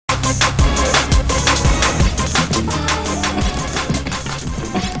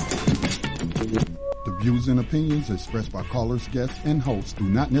views and opinions expressed by callers, guests, and hosts do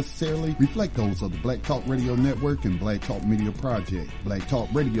not necessarily reflect those of the Black Talk Radio Network and Black Talk Media Project. Black Talk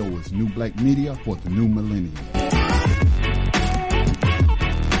Radio is new black media for the new millennium.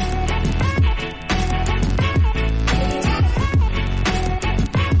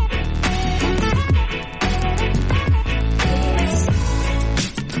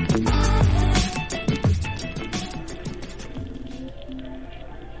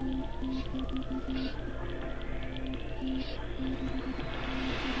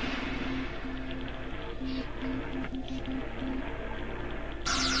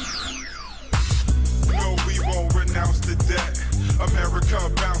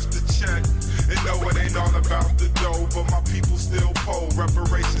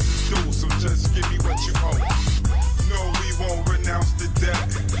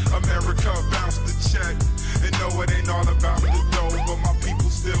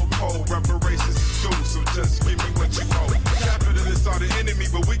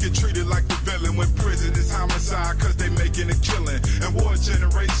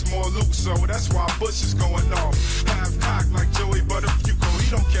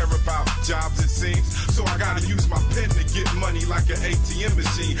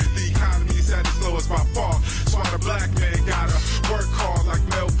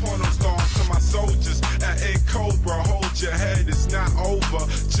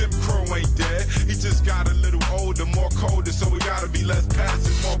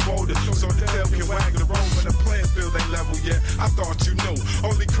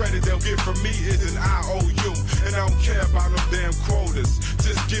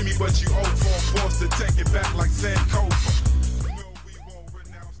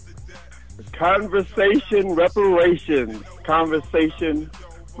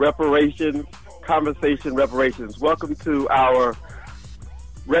 Conversation reparations. Welcome to our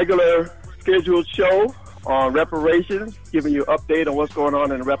regular scheduled show on reparations, giving you an update on what's going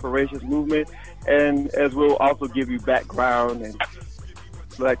on in the reparations movement, and as we'll also give you background and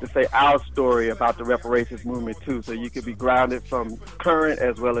like to say our story about the reparations movement too, so you can be grounded from current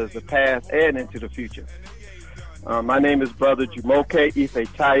as well as the past and into the future. My name is Brother Jumoke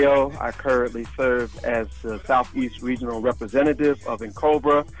Ife Tayo. I currently serve as the Southeast Regional Representative of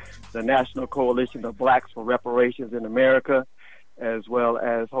NCOBRA, the National Coalition of Blacks for Reparations in America, as well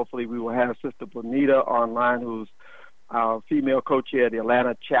as hopefully we will have Sister Bonita online, who's our female co-chair of the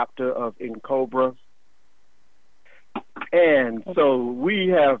Atlanta chapter of NCOBRA. And so we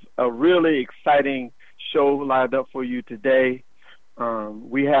have a really exciting show lined up for you today.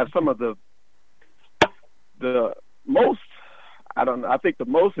 We have some of the most, I think the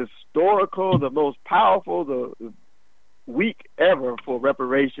most historical, the most powerful, the week ever for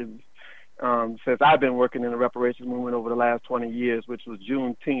reparations since I've been working in the reparations movement over the last 20 years, which was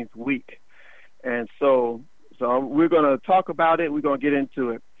Juneteenth week. And so we're going to talk about it. We're going to get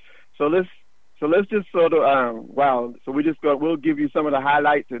into it. So let's just sort of, we'll give you some of the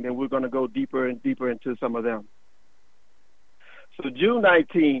highlights, and then we're going to go deeper and deeper into some of them. So June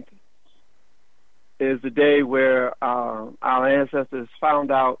 19th is the day where our ancestors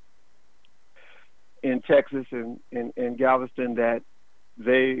found out in Texas and in Galveston that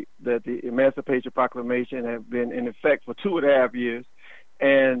the Emancipation Proclamation had been in effect for 2.5 years,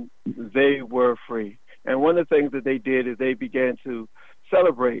 and they were free. And one of the things that they did is they began to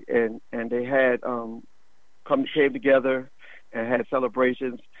celebrate, and they had came together and had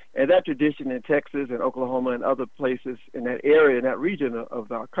celebrations. And that tradition in Texas and Oklahoma and other places in that area, in that region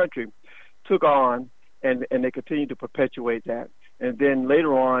of our country, took on, and they continued to perpetuate that. And then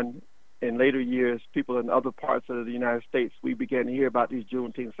later on, in later years, people in other parts of the United States, we began to hear about these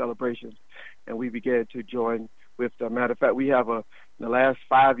Juneteenth celebrations, and we began to join with them. Matter of fact, we have in the last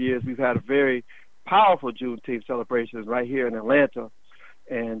 5 years, we've had a very powerful Juneteenth celebrations right here in Atlanta,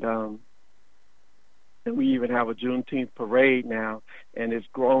 and we even have a Juneteenth parade now, and it's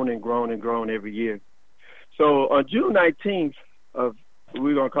grown and grown and grown every year. So on June 19th,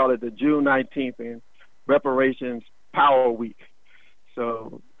 we're going to call it the June 19th and Reparations Power Week.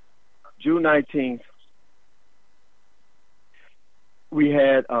 So June 19th, we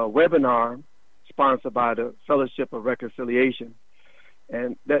had a webinar sponsored by the Fellowship of Reconciliation.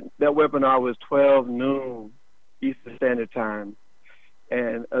 And that webinar was 12 noon Eastern Standard Time.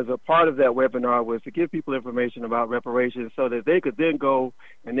 And as a part of that webinar was to give people information about reparations so that they could then go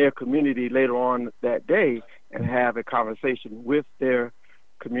in their community later on that day and have a conversation with their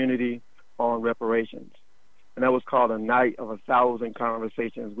community on reparations. And that was called a Night of 1,000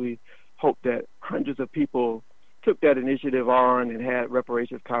 Conversations. We hope that hundreds of people took that initiative on and had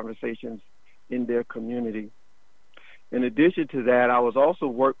reparations conversations in their community. In addition to that, I was also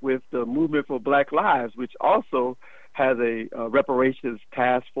worked with the Movement for Black Lives, which also has a reparations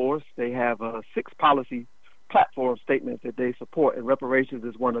task force. They have 6 policy platform statements that they support, and reparations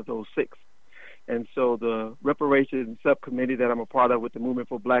is one of those 6. And so the reparations subcommittee that I'm a part of with the Movement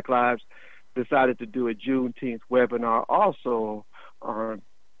for Black Lives decided to do a Juneteenth webinar also on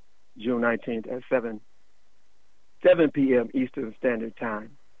June 19th at 7 p.m. Eastern Standard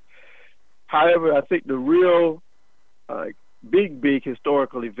Time. However, I think the real big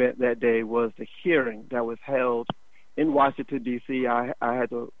historical event that day was the hearing that was held in Washington, D.C. I had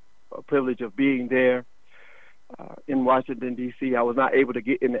the privilege of being there in Washington, D.C. I was not able to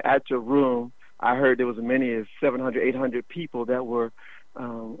get in the actual room. I heard there was as many as 700, 800 people that were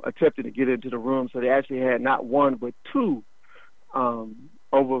attempting to get into the room. So they actually had not one but 2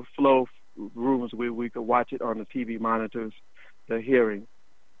 overflow rooms where we could watch it on the TV monitors, the hearing.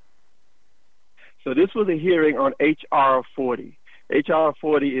 So this was a hearing on H.R. 40. H.R.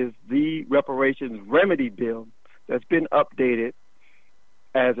 40 is the reparations remedy bill that's been updated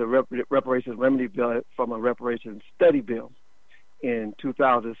as a reparations remedy bill from a reparations study bill in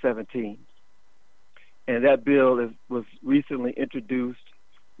 2017. And that bill was recently introduced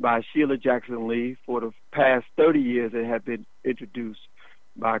by Sheila Jackson Lee. For the past 30 years, it had been introduced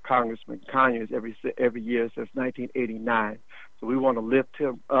by Congressman Conyers every year since 1989. So we want to lift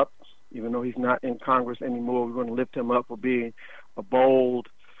him up, even though he's not in Congress anymore. We want to lift him up for being a bold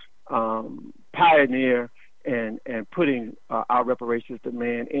pioneer and putting our reparations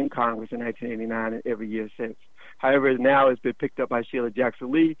demand in Congress in 1989 and every year since. However, now it's been picked up by Sheila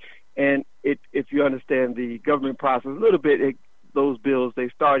Jackson Lee, and if you understand the government process a little bit, those bills, they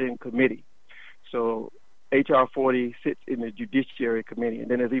start in committee. So H.R. 40 sits in the Judiciary Committee, and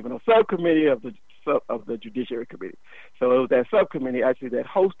then there's even a subcommittee of the Judiciary Committee. So it was that subcommittee actually that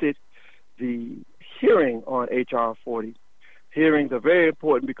hosted the hearing on H.R. 40. Hearings are very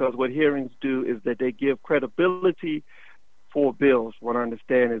important because what hearings do is that they give credibility for bills. What I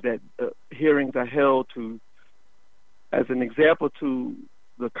understand is that hearings are held as an example to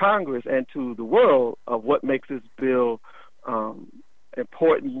the Congress and to the world of what makes this bill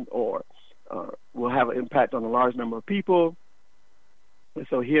important or will have an impact on a large number of people. And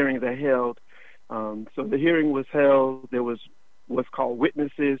so hearings are held. So the hearing was held. There was what's called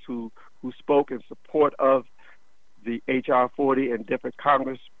witnesses who spoke in support of the H.R. 40 and different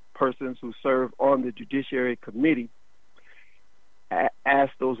congresspersons who serve on the Judiciary Committee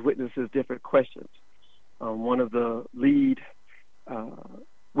asked those witnesses different questions. One of the lead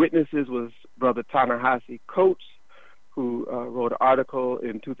witnesses was Brother Ta-Nehisi Coates, who wrote an article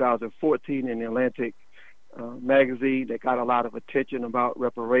in 2014 in the Atlantic magazine that got a lot of attention about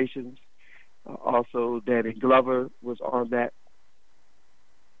reparations. Also, Danny Glover was on that.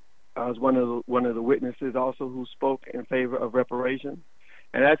 Was one of the witnesses also who spoke in favor of reparations.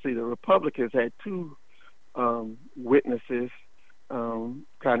 And actually, the Republicans had 2 witnesses, kind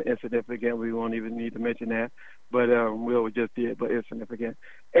of insignificant. We won't even need to mention that, but we just did, but insignificant.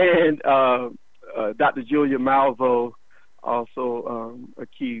 And Dr. Julia Malvo, also a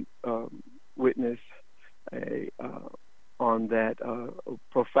key witness on that,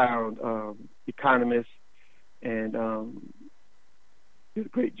 profound economist, and did a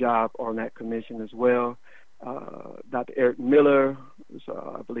great job on that commission as well. Dr. Eric Miller, who's,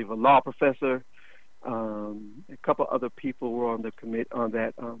 I believe, a law professor. A couple other people were on the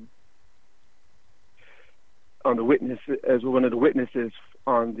on the witness as one of the witnesses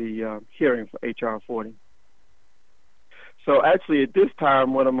on the hearing for H.R. 40. So actually, at this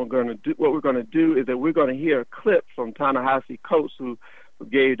time, what we're going to do is that we're going to hear a clip from Ta-Nehisi Coates, who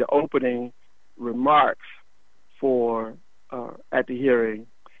gave the opening remarks for at the hearing.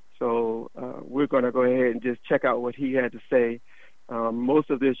 So we're going to go ahead and just check out what he had to say. Most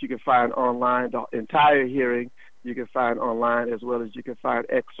of this you can find online. The entire hearing you can find online, as well as you can find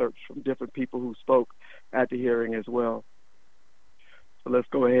excerpts from different people who spoke at the hearing as well. So let's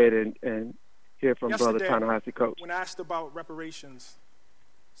go ahead and hear from Brother Ta-Nehisi Coates. When asked about reparations,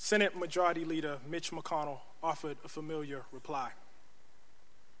 Senate Majority Leader Mitch McConnell offered a familiar reply.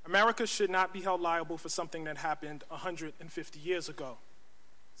 America should not be held liable for something that happened 150 years ago,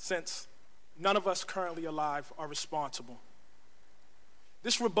 since none of us currently alive are responsible.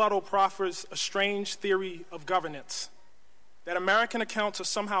 This rebuttal proffers a strange theory of governance, that American accounts are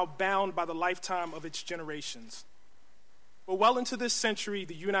somehow bound by the lifetime of its generations. But well into this century,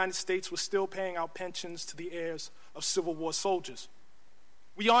 the United States was still paying out pensions to the heirs of Civil War soldiers.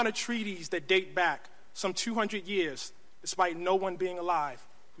 We honor treaties that date back some 200 years, despite no one being alive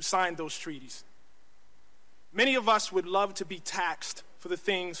who signed those treaties. Many of us would love to be taxed for the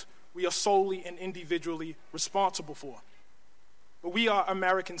things we are solely and individually responsible for. But we are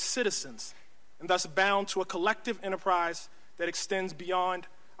American citizens, and thus bound to a collective enterprise that extends beyond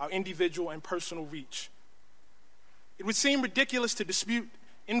our individual and personal reach. It would seem ridiculous to dispute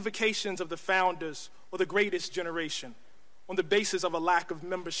invocations of the founders or the greatest generation on the basis of a lack of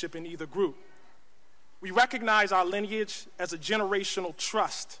membership in either group. We recognize our lineage as a generational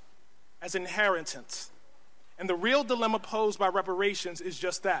trust, as inheritance. And the real dilemma posed by reparations is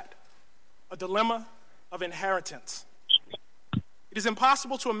just that, a dilemma of inheritance. It is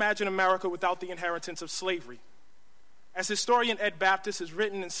impossible to imagine America without the inheritance of slavery. As historian Ed Baptist has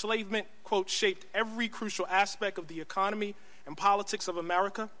written, enslavement, quote, shaped every crucial aspect of the economy and politics of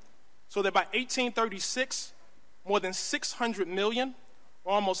America, so that by 1836, more than 600 million,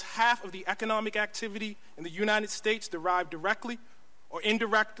 or almost half of the economic activity in the United States, derived directly or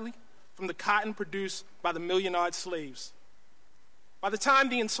indirectly from the cotton produced by the million-odd slaves. By the time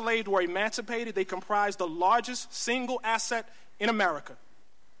the enslaved were emancipated, they comprised the largest single asset in America,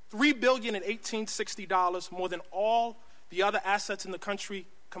 $3 billion in 1860 dollars, more than all the other assets in the country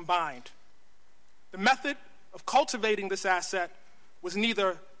combined. The method of cultivating this asset was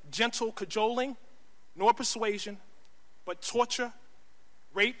neither gentle cajoling nor persuasion, but torture,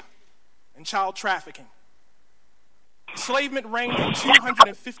 rape, and child trafficking. Enslavement reigned for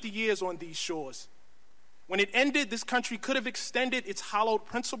 250 years on these shores. When it ended, this country could have extended its hallowed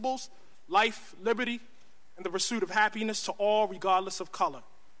principles, life, liberty, and the pursuit of happiness to all, regardless of color.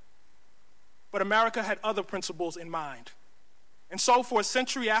 But America had other principles in mind. And so for a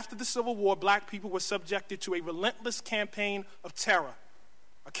century after the Civil War, black people were subjected to a relentless campaign of terror,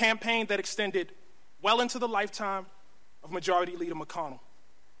 a campaign that extended well into the lifetime of Majority Leader McConnell.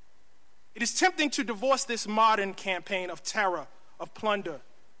 It is tempting to divorce this modern campaign of terror, of plunder,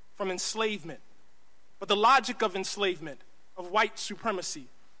 from enslavement. But the logic of enslavement, of white supremacy,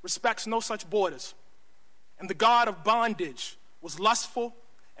 respects no such borders. And the god of bondage was lustful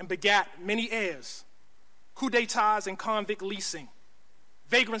and begat many heirs: coup d'etats and convict leasing,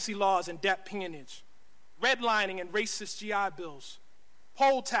 vagrancy laws and debt peonage, redlining and racist GI bills,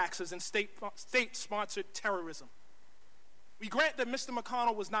 poll taxes and state-sponsored terrorism. We grant that Mr.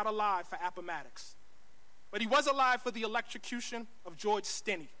 McConnell was not alive for Appomattox, but he was alive for the electrocution of George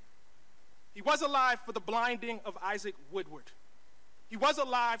Stinney. He was alive for the blinding of Isaac Woodward. He was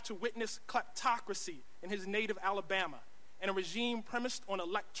alive to witness kleptocracy in his native Alabama and a regime premised on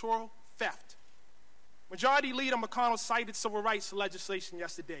electoral theft. Majority Leader McConnell cited civil rights legislation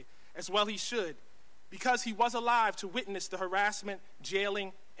yesterday, as well he should, because he was alive to witness the harassment,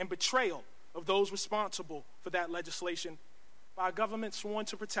 jailing, and betrayal of those responsible for that legislation by a government sworn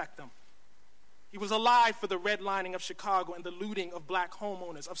to protect them. He was alive for the redlining of Chicago and the looting of black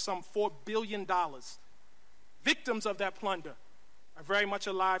homeowners of some $4 billion. Victims of that plunder are very much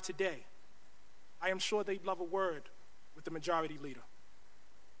alive today. I am sure they'd love a word with the Majority Leader.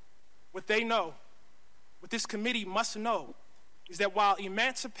 What they know, what this committee must know, is that while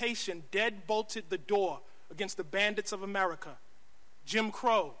emancipation dead-bolted the door against the bandits of America, Jim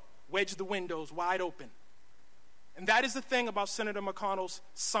Crow wedged the windows wide open. And that is the thing about Senator McConnell's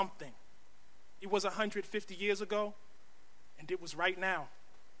something. It was 150 years ago, and it was right now.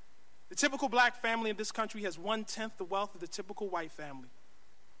 The typical black family in this country has 1/10 the wealth of the typical white family.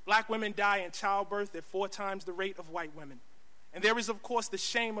 Black women die in childbirth at 4 times the rate of white women. And there is, of course, the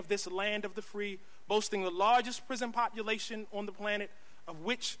shame of this land of the free, boasting the largest prison population on the planet, of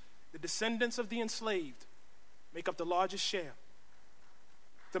which the descendants of the enslaved make up the largest share.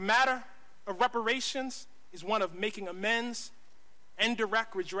 The matter of reparations is one of making amends and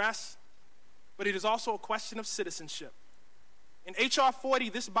direct redress, but it is also a question of citizenship. In H.R. 40,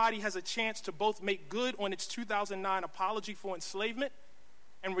 this body has a chance to both make good on its 2009 apology for enslavement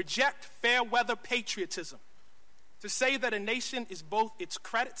and reject fair-weather patriotism, to say that a nation is both its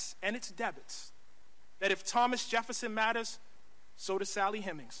credits and its debits, that if Thomas Jefferson matters, so does Sally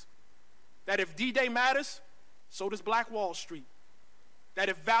Hemings, that if D-Day matters, so does Black Wall Street, that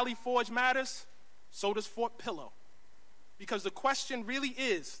if Valley Forge matters, so does Fort Pillow. Because the question really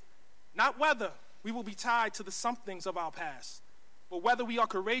is not whether we will be tied to the somethings of our past, but whether we are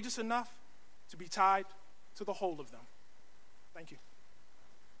courageous enough to be tied to the whole of them. Thank you.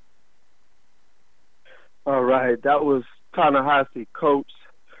 All right, that was Ta-Nehisi Coates,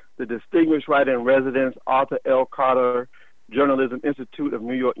 the distinguished writer-in-residence, Arthur L. Carter Journalism Institute of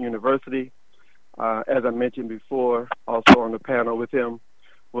New York University. As I mentioned before, also on the panel with him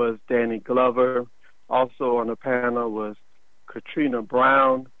was Danny Glover. Also on the panel was Katrina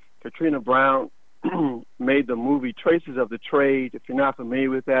Brown. Katrina Brown made the movie Traces of the Trade. If you're not familiar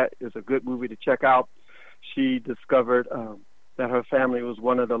with that, it's a good movie to check out. She discovered that her family was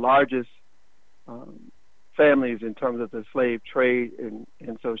one of the largest families in terms of the slave trade, and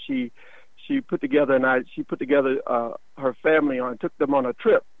so she put together her family took them on a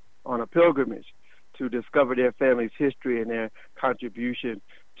trip, on a pilgrimage, to discover their family's history and their contribution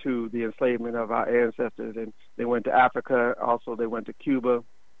to the enslavement of our ancestors. And they went to Africa, also they went to Cuba.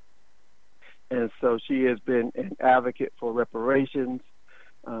 And so she has been an advocate for reparations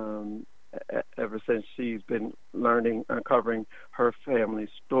ever since she's been uncovering her family's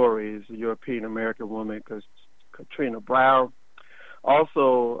stories. A European-American woman, Katrina Brown.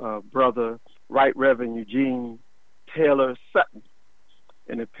 Also, Brother Right Reverend Eugene Taylor Sutton,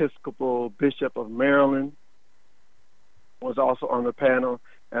 an Episcopal Bishop of Maryland, was also on the panel.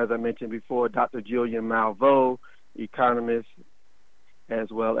 As I mentioned before, Dr. Julian Malveaux, economist,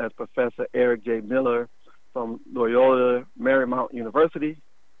 as well as Professor Eric J. Miller from Loyola Marymount University,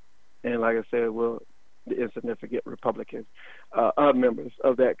 and like I said, the insignificant Republican members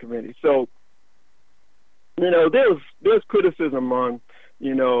of that committee. So, there's criticism on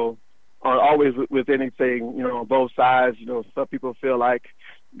always with anything, on both sides. Some people feel like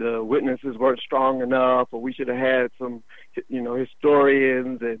the witnesses weren't strong enough, or we should have had some,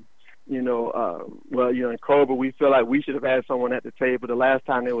 historians, and, in Cobra, we feel like we should have had someone at the table. The last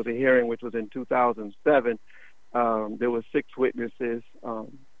time there was a hearing, which was in 2007, there were 6 witnesses,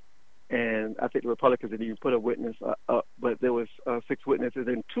 and I think the Republicans didn't even put a witness up, but there was 6 witnesses,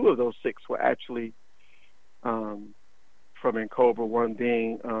 and 2 of those 6 were actually from Cobra, one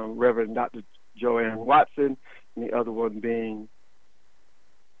being Reverend Dr. Joanne Watson, and the other one being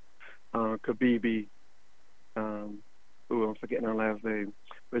Kabibi, I'm forgetting her last name,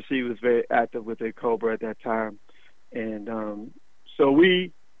 but she was very active with the Cobra at that time. And so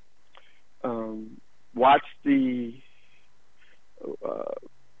we watched the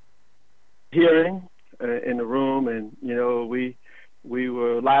hearing in the room, and we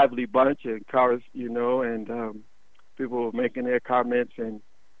were a lively bunch, and and people were making their comments, and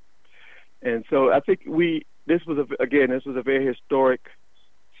so I think this was a very historic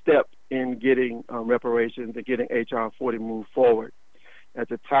step in getting reparations and getting H.R. 40 moved forward. At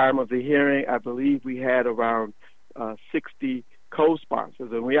the time of the hearing, I believe we had around 60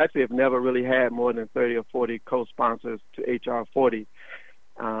 co-sponsors, and we actually have never really had more than 30 or 40 co-sponsors to H.R. 40.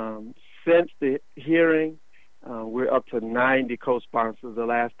 Since the hearing, we're up to 90 co-sponsors. The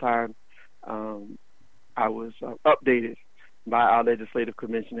last time I was updated by our legislative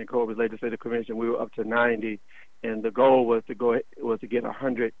commission and Cobra's legislative commission, we were up to 90, and the goal was to get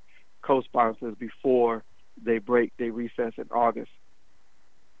 100 co-sponsors before they recess in August.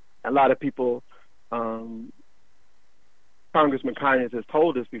 A lot of people, Congressman Conyers has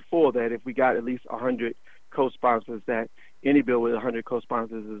told us before that if we got at least 100 co-sponsors, that any bill with 100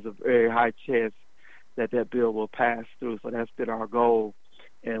 co-sponsors is a very high chance that bill will pass through. So that's been our goal,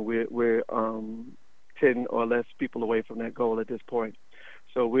 and we're 10 or less people away from that goal at this point.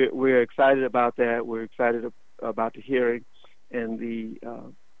 So we're excited about that. We're excited about the hearing and the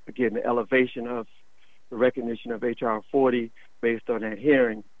elevation of the recognition of H.R. 40 based on that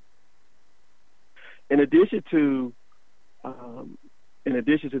hearing. In addition to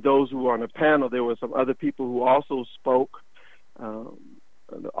those who were on the panel, there were some other people who also spoke.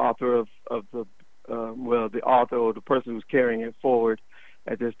 The author the author or the person who's carrying it forward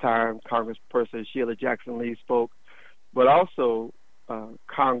at this time, Congressperson Sheila Jackson Lee spoke, but also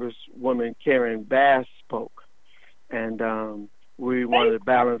Congresswoman Karen Bass spoke, and we wanted to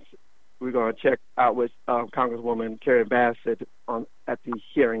balance. We're going to check out what Congresswoman Karen Bass said at the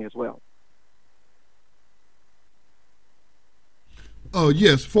hearing as well.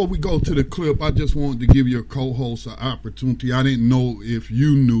 Yes, before we go to the clip, I just wanted to give your co-host an opportunity. I didn't know if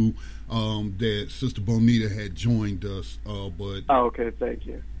you knew that Sister Bonita had joined us, but... Oh, okay, thank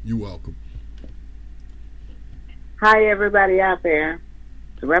you. You're welcome. Hi, everybody out there.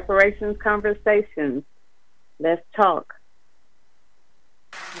 The Reparations Conversations. Let's talk.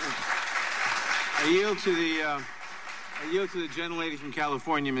 I yield to the gentlelady from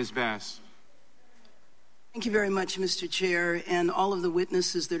California, Ms. Bass. Thank you very much, Mr. Chair, and all of the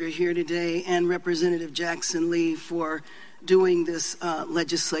witnesses that are here today, and Representative Jackson Lee for doing this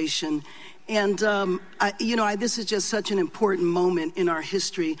legislation. And, this is just such an important moment in our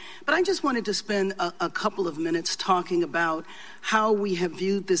history. But I just wanted to spend a couple of minutes talking about how we have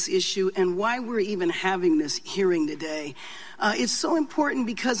viewed this issue and why we're even having this hearing today. It's so important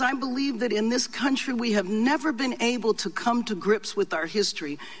because I believe that in this country we have never been able to come to grips with our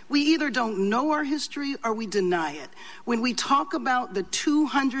history. We either don't know our history or we deny it. When we talk about the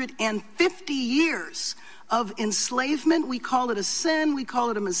 250 years of enslavement. We call it a sin. We call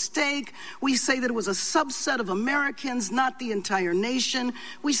it a mistake. We say that it was a subset of Americans, not the entire nation.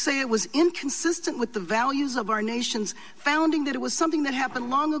 We say it was inconsistent with the values of our nation's founding, that it was something that happened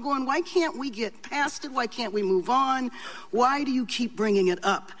long ago, and why can't we get past it? Why can't we move on? Why do you keep bringing it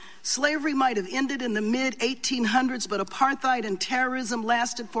up? Slavery might have ended in the mid-1800s, but apartheid and terrorism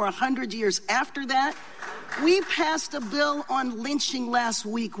lasted for 100 years after that. We passed a bill on lynching last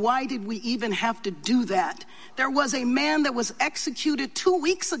week. Why did we even have to do that? There was a man that was executed 2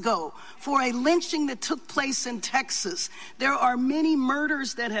 weeks ago for a lynching that took place in Texas. There are many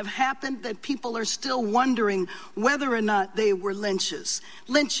murders that have happened that people are still wondering whether or not they were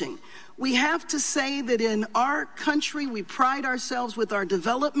lynching. We have to say that in our country, we pride ourselves with our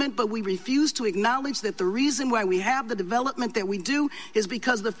development, but we refuse to acknowledge that the reason why we have the development that we do is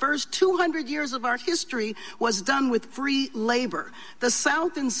because the first 200 years of our history was done with free labor. The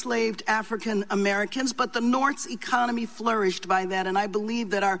South enslaved African Americans, but the North's economy flourished by that, and I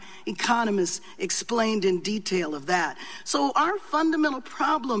believe that our economists explained in detail of that. So our fundamental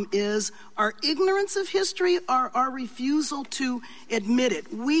problem is our ignorance of history or our refusal to admit it.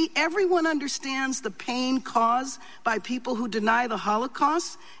 Everyone understands the pain caused by people who deny the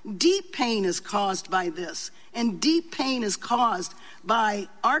Holocaust. Deep pain is caused by this, and deep pain is caused by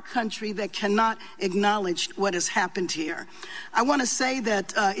our country that cannot acknowledge what has happened here. I want to say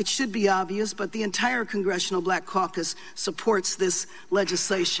that it should be obvious, but the entire Congressional Black Caucus supports this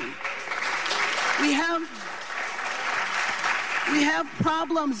legislation. We have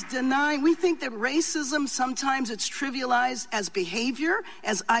problems denying. We think that racism, sometimes it's trivialized as behavior,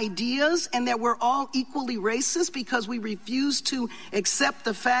 as ideas, and that we're all equally racist because we refuse to accept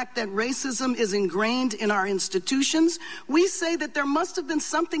the fact that racism is ingrained in our institutions. We say that there must have been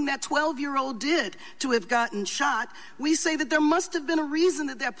something that 12-year-old did to have gotten shot. We say that there must have been a reason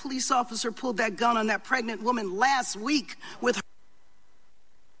that that police officer pulled that gun on that pregnant woman last week with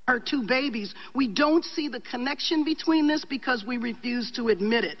her 2 babies. We don't see the connection between this because we refuse to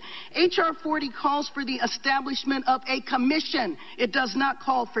admit it. H.R. 40 calls for the establishment of a commission. It does not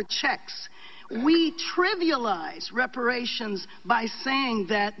call for checks. We trivialize reparations by saying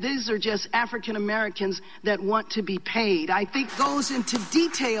that these are just African Americans that want to be paid. I think goes into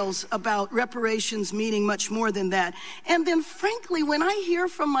details about reparations meaning much more than that. And then frankly, when I hear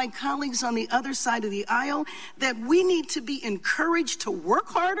from my colleagues on the other side of the aisle that we need to be encouraged to work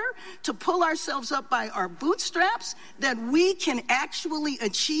harder, to pull ourselves up by our bootstraps, that we can actually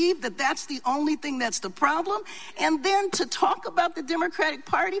achieve, that that's the only thing that's the problem, and then to talk about the Democratic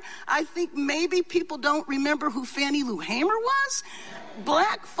Party, I think maybe people don't remember who Fannie Lou Hamer was.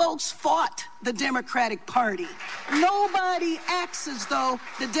 Black folks fought the Democratic Party. Nobody acts as though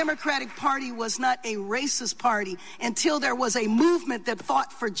the Democratic Party was not a racist party until there was a movement that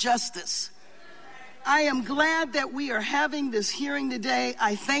fought for justice. I am glad that we are having this hearing today.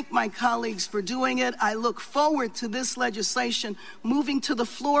 I thank my colleagues for doing it. I look forward to this legislation moving to the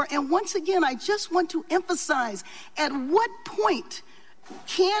floor. And once again, I just want to emphasize, at what point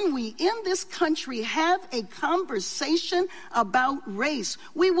can we in this country have a conversation about race?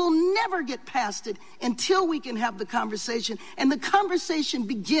 We will never get past it until we can have the conversation, and the conversation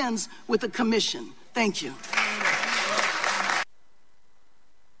begins with a commission. Thank you.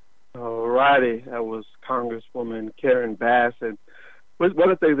 All righty, that was Congresswoman Karen Bass, and one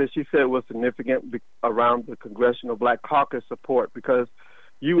of the things that she said was significant around the Congressional Black Caucus support, because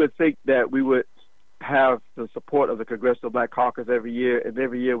you would think that we would have the support of the Congressional Black Caucus every year, and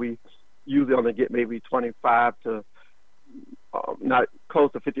every year we usually only get maybe 25 to not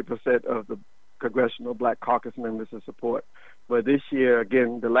close to 50% of the Congressional Black Caucus members to support. But this year,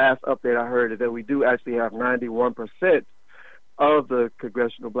 again, the last update I heard is that we do actually have 91% of the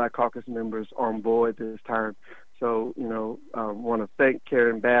Congressional Black Caucus members on board this time. So, want to thank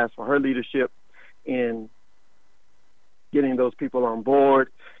Karen Bass for her leadership in getting those people on board,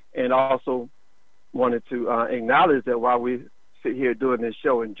 and also wanted to acknowledge that while we sit here doing this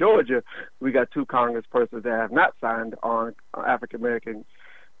show in Georgia, we got 2 congresspersons that have not signed on, African-American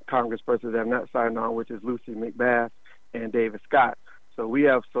congresspersons that have not signed on, which is Lucy McBath and David Scott. So we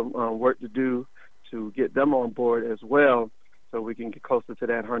have some work to do to get them on board as well, so we can get closer to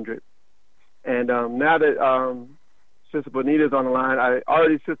that 100. And now that Sister Bonita's on the line,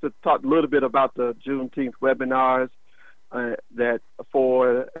 Sister talked a little bit about the Juneteenth webinars, that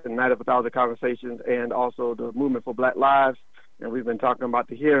for the Night of 1,000 Conversations, and also the Movement for Black Lives, and we've been talking about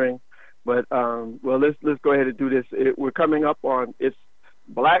the hearing. But let's go ahead and do this. We're coming up on it's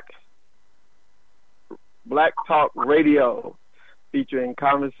Black Talk Radio, featuring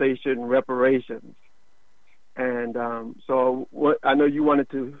Conversation Reparations. And so I know you wanted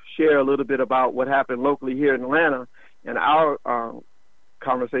to share a little bit about what happened locally here in Atlanta and our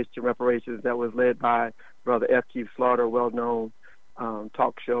conversation reparations that was led by Brother F. Keith Slaughter, well-known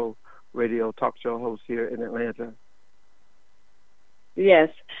radio talk show host here in Atlanta. Yes.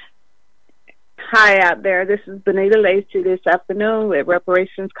 Hi out there. This is Benita Lacey this afternoon with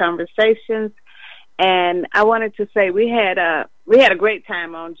Reparations Conversations. And I wanted to say we had a great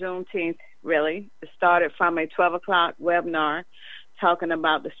time on Juneteenth, really. It started from a 12 o'clock webinar talking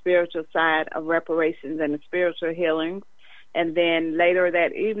about the spiritual side of reparations and the spiritual healing. And then later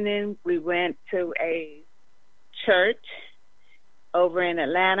that evening, we went to a church over in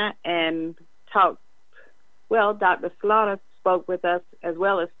Atlanta and talked. Well, Dr. Slaughter spoke with us as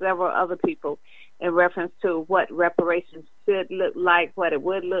well as several other people in reference to what reparations should look like, what it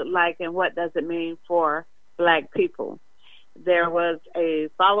would look like, and what does it mean for Black people. There was a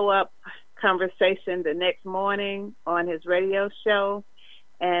follow-up conversation the next morning on his radio show,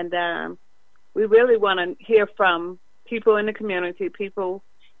 and we really want to hear from people in the community, people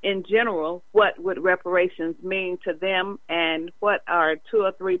in general, what would reparations mean to them, and what are 2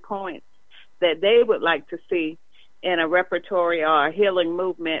 or 3 points that they would like to see in a reparatory or a healing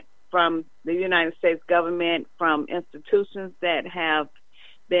movement from the United States government, from institutions that have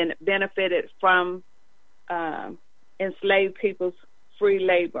been benefited from enslaved people's free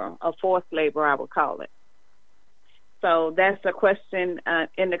labor, or forced labor, I would call it. So that's a question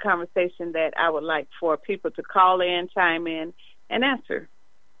in the conversation that I would like for people to call in, chime in, and answer.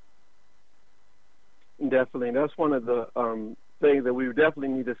 Definitely. That's one of the things that we definitely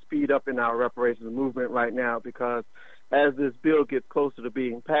need to speed up in our reparations movement right now, because as this bill gets closer to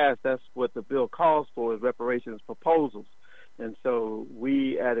being passed, that's what the bill calls for, is reparations proposals. And so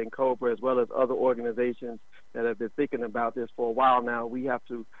we at NCOBRA, as well as other organizations that have been thinking about this for a while now, we have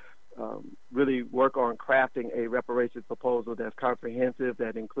to really work on crafting a reparations proposal that's comprehensive,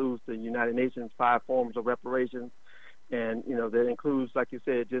 that includes the United Nations 5 forms of reparations, and that includes, like you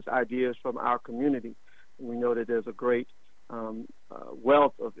said, just ideas from our community. We know that there's a great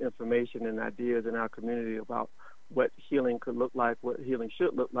wealth of information and ideas in our community about what healing could look like, what healing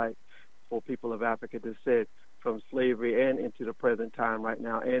should look like for people of African descent, from slavery and into the present time right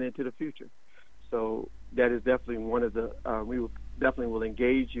now and into the future. So that is definitely one of the, we will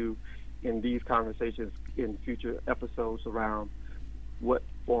engage you in these conversations in future episodes around what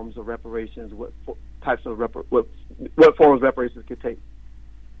forms of reparations, what forms reparations could take.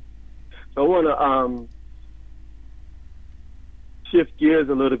 So I want to shift gears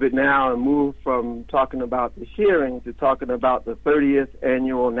a little bit now and move from talking about the hearing to talking about the 30th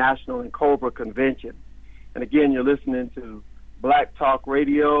Annual National NCOBRA Convention. And again, you're listening to Black Talk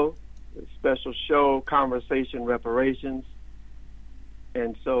Radio, a special show, Conversation Reparations.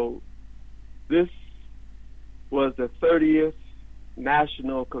 And so this was the 30th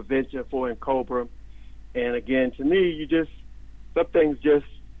National Convention for NCOBRA. And again, to me, some things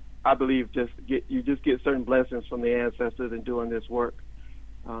I believe you just get certain blessings from the ancestors in doing this work.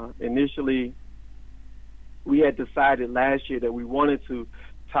 Initially, we had decided last year that we wanted to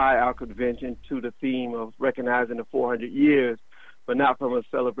tie our convention to the theme of recognizing the 400 years, but not from a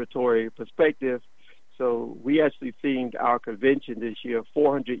celebratory perspective. So we actually themed our convention this year,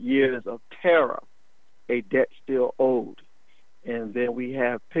 400 Years of Terror, a Debt Still Owed. And then we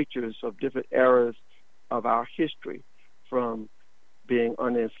have pictures of different eras of our history, from being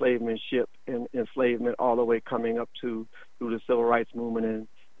under enslavement and enslavement all the way coming up through the Civil Rights Movement,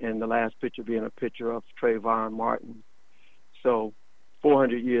 and the last picture being a picture of Trayvon Martin. So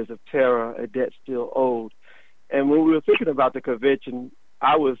 400 Years of Terror, a Debt Still Owed. And when we were thinking about the convention,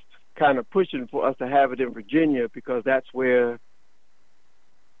 I was kind of pushing for us to have it in Virginia, because that's where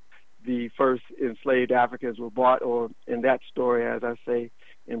the first enslaved Africans were brought, or in that story, as I say,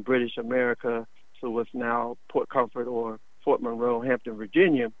 in British America, to what's now Port Comfort or Fort Monroe, Hampton,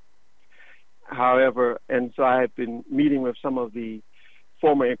 Virginia. However, and so I have been meeting with some of the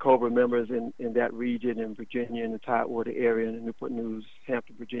former NCOBRA members in that region, in Virginia, in the Tidewater area, in the Newport News,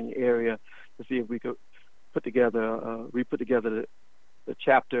 Hampton, Virginia area, to see if we could put together the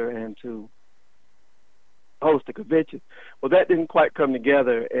chapter and to host a convention. Well, that didn't quite come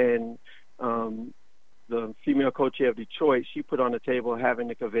together, and the female co-chair of Detroit, she put on the table having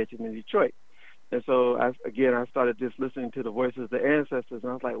the convention in Detroit. And so, I started just listening to the voices of the ancestors, and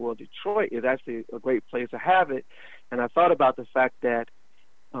I was like, well, Detroit is actually a great place to have it. And I thought about the fact that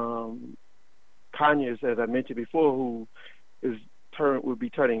Conyers, as I mentioned before, who would be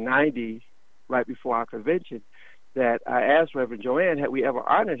turning 90 right before our convention, that I asked Reverend Joanne, had we ever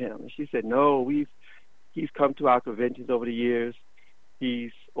honored him? And she said, no, he's come to our conventions over the years,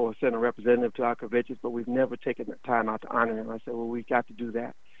 he's or sent a representative to our conventions, but we've never taken the time out to honor him. I said, well, we got to do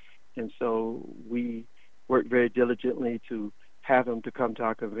that. And so we worked very diligently to have him to come to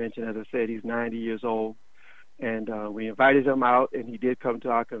our convention. As I said, he's 90 years old. And we invited him out, and he did come to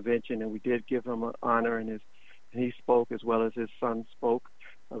our convention, and we did give him an honor, and he spoke as well as his son spoke,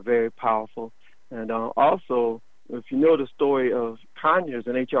 very powerful. And also, if you know the story of Conyers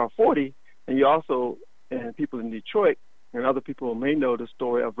and H.R. 40, and you also, and people in Detroit, and other people may know the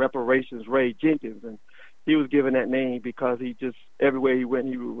story of Reparations Ray Jenkins, and he was given that name because he just, everywhere he went,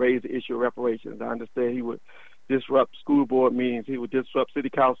 he would raise the issue of reparations. I understand he would disrupt school board meetings, he would disrupt city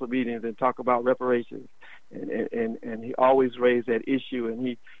council meetings and talk about reparations. And he always raised that issue,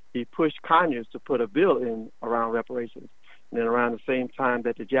 and he pushed Conyers to put a bill in around reparations. And then around the same time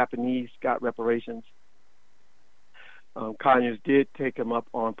that the Japanese got reparations, Conyers did take him up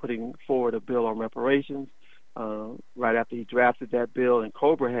on putting forward a bill on reparations. Right after he drafted that bill, and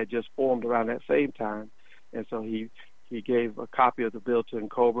COBRA had just formed around that same time, and so he gave a copy of the bill to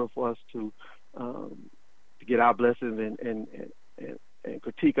COBRA for us to get our blessings and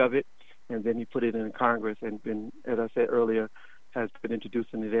critique of it. And then he put it in Congress and been, as I said earlier, has been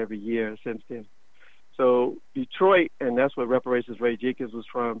introducing it every year since then. So Detroit, and that's where Reparations Ray Jenkins was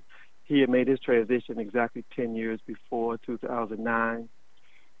from, he had made his transition exactly 10 years before 2009.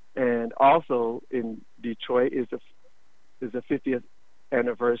 And also in Detroit is the 50th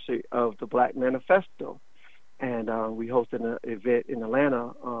anniversary of the Black Manifesto. And we hosted an event in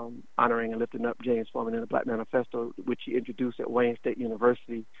Atlanta honoring and lifting up James Forman and the Black Manifesto, which he introduced at Wayne State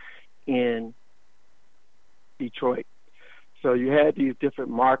University in Detroit. So you had these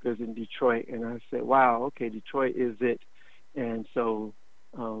different markers in Detroit, and I said, wow, okay, Detroit is it. And so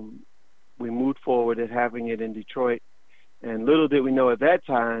we moved forward at having it in Detroit. And little did we know at that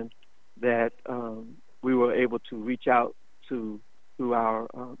time that we were able to reach out to our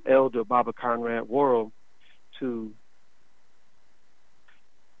elder, Baba Conrad Worrell, to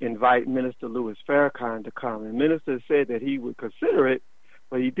invite Minister Louis Farrakhan to come. And Minister said that he would consider it,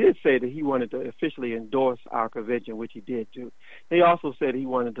 but he did say that he wanted to officially endorse our convention, which he did too. He also said he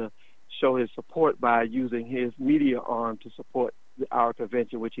wanted to show his support by using his media arm to support our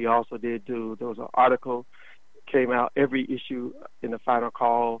convention, which he also did do. There was an article came out every issue in the final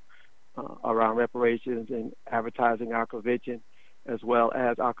call around reparations and advertising our convention, as well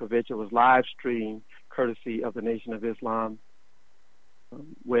as our convention was live streamed courtesy of the Nation of Islam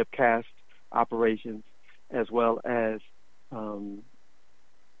webcast operations, as well as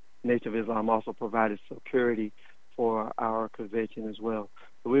Nation of Islam also provided security for our convention as well.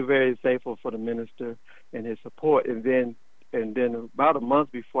 So we're very thankful for the minister and his support. And then about a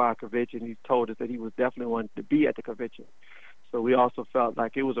month before our convention, he told us that he was definitely wanting to be at the convention. So we also felt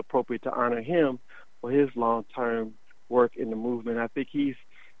like it was appropriate to honor him for his long-term work in the movement. I think he's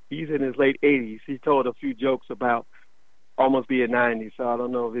in his late 80s. He told a few jokes about almost being 90, so I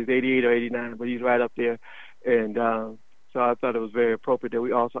don't know if he's 88 or 89, but he's right up there. And so I thought it was very appropriate that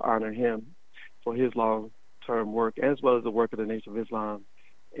we also honor him for his long-term work, as well as the work of the Nation of Islam.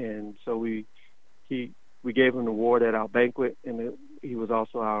 And so we gave him an award at our banquet, and he was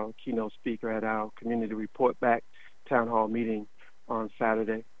also our keynote speaker at our community report back town hall meeting on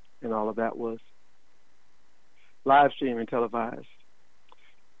Saturday, and all of that was live streamed and televised.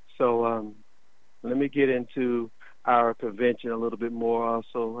 So let me get into our convention a little bit more.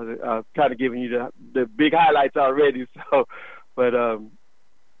 Also, I've kind of given you the big highlights already.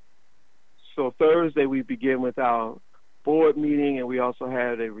 So Thursday we begin with our board meeting, and we also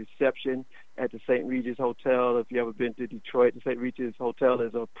had a reception at the St. Regis Hotel. If you ever been to Detroit, the St. Regis Hotel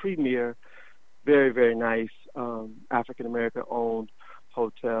is a premier, very, very nice African-American owned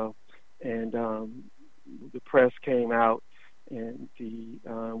hotel. And the press came out, and we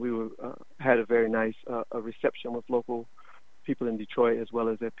had a very nice a reception with local people in Detroit, as well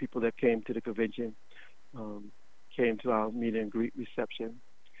as the people that came to the convention, came to our meet and greet reception.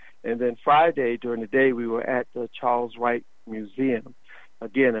 And then Friday during the day, we were at the Charles Wright Museum,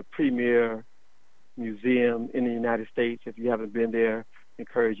 again a premier museum in the United States. If you haven't been there, I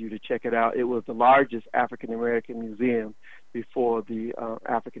encourage you to check it out. It was the largest African American museum before the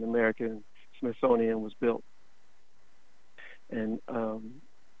African American Smithsonian was built. And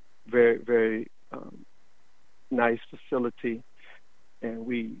very, very nice facility. And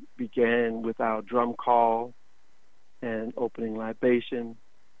we began with our drum call and opening libation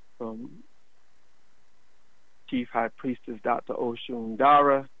from Chief High Priestess Dr. Oshun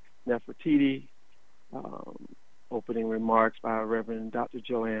Dara Nefertiti, opening remarks by Reverend Dr.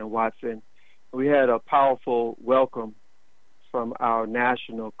 Joanne Watson. We had a powerful welcome from our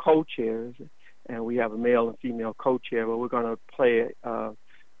national co-chairs, and we have a male and female co-chair, but we're going to play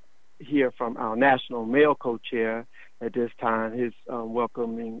hear from our national male co-chair at this time, his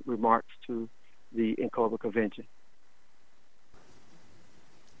welcoming remarks to the NCOBRA convention.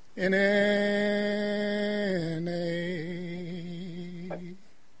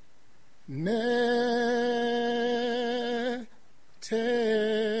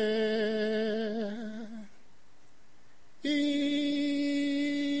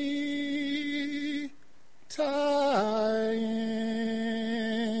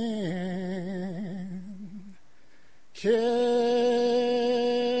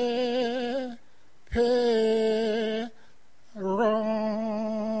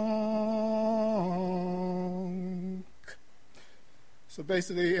 So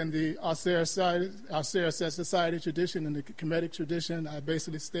basically, in the Austere Society tradition and the Kemetic tradition, I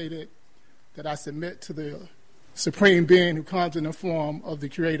basically stated that I submit to the supreme being who comes in the form of the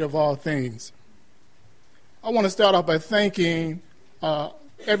creator of all things. I want to start off by thanking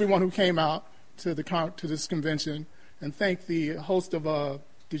everyone who came out to this convention, and thank the host of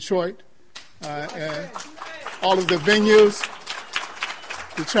Detroit and all of the venues,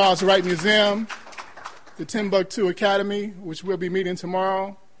 the Charles Wright Museum, the Timbuktu Academy, which we'll be meeting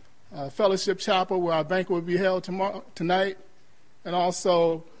tomorrow, Fellowship Chapel, where our banquet will be held tonight, and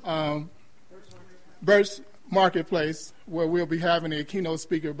also Birch Marketplace, where we'll be having a keynote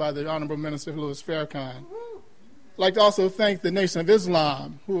speaker by the Honorable Minister Louis Farrakhan. I'd like to also thank the Nation of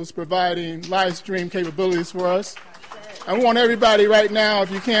Islam, who is providing live stream capabilities for us. I want everybody right now,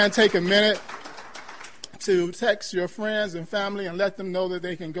 if you can, take a minute to text your friends and family and let them know that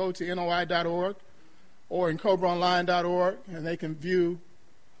they can go to NOI.org or NCOBRAonline.org, and they can view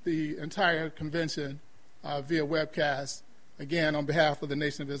the entire convention via webcast. Again, on behalf of the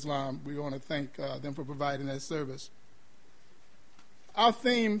Nation of Islam, we want to thank them for providing that service. Our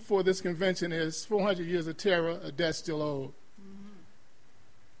theme for this convention is 400 Years of Terror, a Debt Still Owed. Mm-hmm.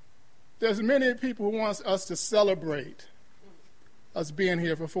 There's many people who want us to celebrate us being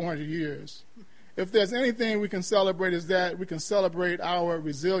here for 400 years. If there's anything we can celebrate, is that we can celebrate our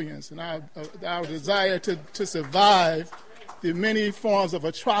resilience and our desire to survive the many forms of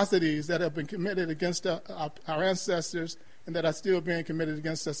atrocities that have been committed against our ancestors and that are still being committed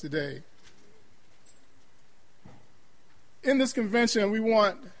against us today. In this convention, we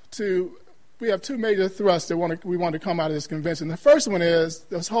have two major thrusts that we want to come out of this convention. The first one is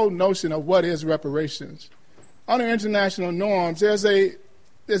this whole notion of what is reparations. Under international norms,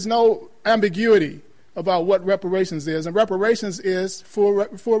 there's no ambiguity about what reparations is, and reparations is for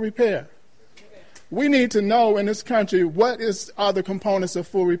repair. We need to know in this country what are the components of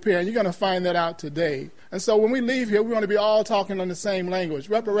full repair, and you're going to find that out today. And so when we leave here, we want to be all talking on the same language.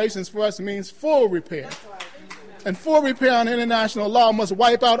 Reparations for us means full repair. And full repair on international law must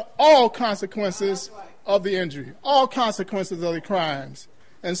wipe out all consequences of the injury, all consequences of the crimes.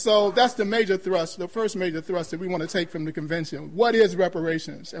 And so that's the major thrust, the first major thrust that we want to take from the convention. What is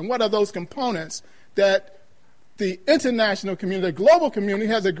reparations? And what are those components that the international community, the global community,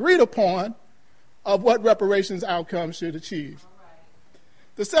 has agreed upon of what reparations outcomes should achieve?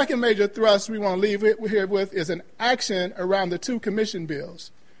 The second major thrust we want to leave here with is an action around the two commission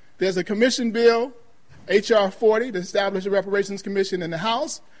bills. There's a commission bill, H.R. 40, to establish a reparations commission in the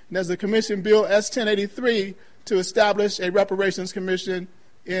House, and there's a commission bill, S. 1083, to establish a reparations commission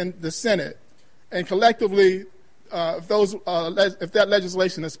in the Senate. And collectively, if that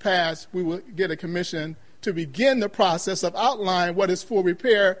legislation is passed, we will get a commission to begin the process of outlining what is full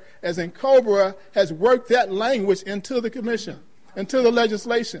repair, as NCOBRA has worked that language into the commission, into the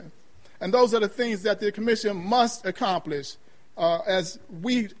legislation. And those are the things that the commission must accomplish as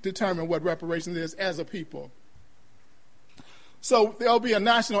we determine what reparations is as a people. So there'll be a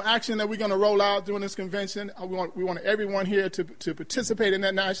national action that we're going to roll out during this convention. We want everyone here to participate in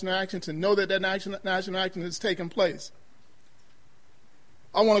that national action, to know that that national action is taking place.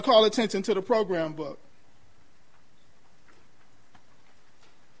 I want to call attention to the program book.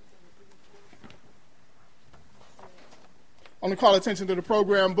 I want to call attention to the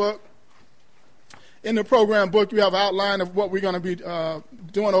program book. In the program book, you have an outline of what we're going to be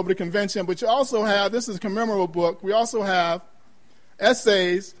doing over the convention, but you also have, this is a commemorable book, we also have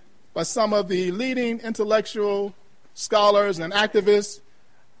essays by some of the leading intellectual scholars and activists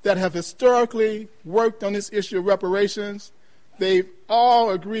that have historically worked on this issue of reparations. They've all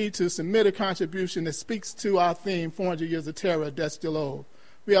agreed to submit a contribution that speaks to our theme, 400 Years of Terror, Debt Still Owed.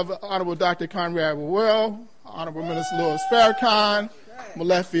 We have Honorable Dr. Conrad Worrell, Honorable Minister Louis Farrakhan,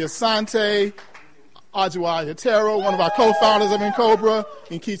 Molefi Asante, Ajua Yatero, one of our co-founders of NCOBRA,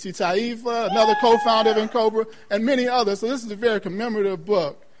 Nkechi Taifa, another co-founder of NCOBRA, and many others. So this is a very commemorative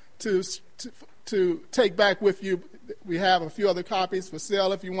book to to take back with you. We have a few other copies for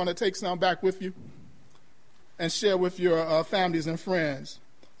sale if you want to take some back with you and share with your families and friends.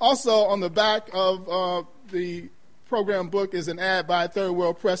 Also, on the back of the program book is an ad by Third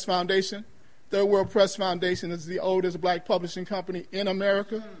World Press Foundation. Third World Press Foundation is the oldest black publishing company in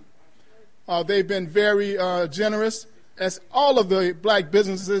America. They've been very generous, as all of the black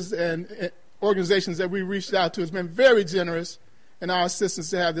businesses and organizations that we reached out to has been very generous in our assistance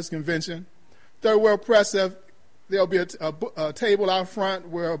to have this convention. Third World Press, there'll be a table out front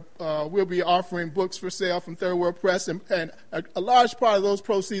where we'll be offering books for sale from Third World Press, and a large part of those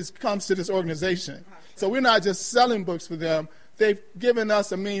proceeds comes to this organization. So we're not just selling books for them. They've given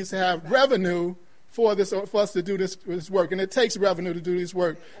us a means to have revenue for us to do this work, and it takes revenue to do this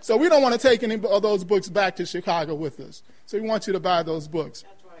work. So we don't want to take any of those books back to Chicago with us. So we want you to buy those books.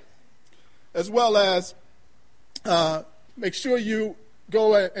 That's right. As well as make sure you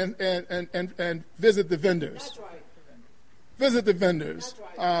go and visit the vendors. That's right. Visit the vendors.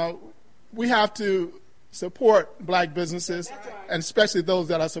 That's right. We have to support black businesses, right, and especially those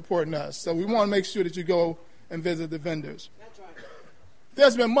that are supporting us. So we want to make sure that you go and visit the vendors. That's right.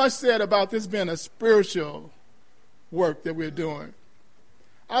 There's been much said about this being a spiritual work that we're doing.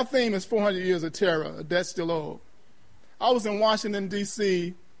 Our theme is 400 Years of Terror, a debt still owed. I was in Washington,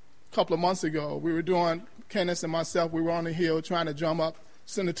 D.C. a couple of months ago. We were doing, Kenneth and myself, we were on the Hill trying to drum up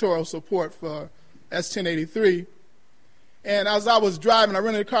senatorial support for S-1083. And as I was driving, I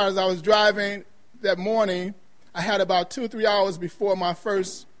rented a car as I was driving that morning. I had about 2 or 3 hours before our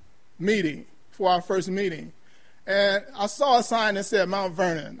first meeting. And I saw a sign that said Mount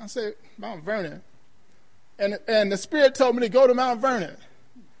Vernon. I said, Mount Vernon? And the Spirit told me to go to Mount Vernon.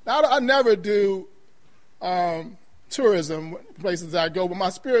 Now, I never do tourism places I go, but my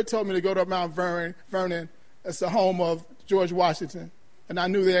Spirit told me to go to Mount Vernon. It's the home of George Washington. And I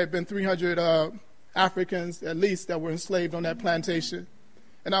knew there had been 300 Africans, at least, that were enslaved on that plantation.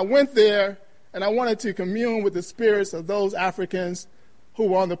 And I went there, and I wanted to commune with the spirits of those Africans who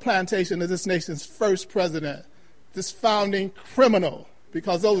were on the plantation of this nation's first president, this founding criminal,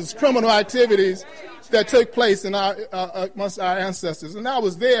 because those are criminal activities that took place in amongst our ancestors. And I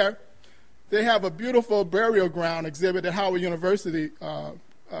was there. They have a beautiful burial ground exhibit at Howard University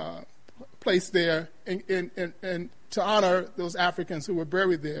placed there to honor those Africans who were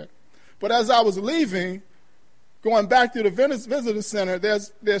buried there. But as I was leaving, going back to the visitor center,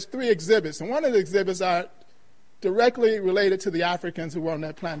 there's 3 exhibits. And one of the exhibits are directly related to the Africans who were on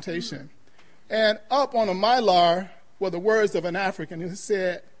that plantation. And up on a mylar were the words of an African who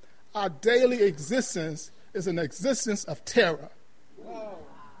said, "Our daily existence is an existence of terror." Whoa.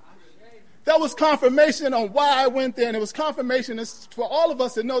 That was confirmation on why I went there, and it was confirmation for all of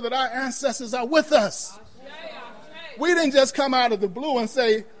us to know that our ancestors are with us. We didn't just come out of the blue and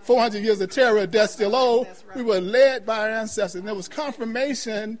say 400 years of terror, death still owed. Right. We were led by our ancestors. And there was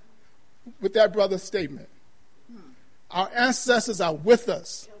confirmation with that brother's statement. Our ancestors are with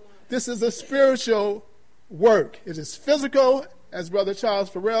us. This is a spiritual work. It is physical, as Brother Charles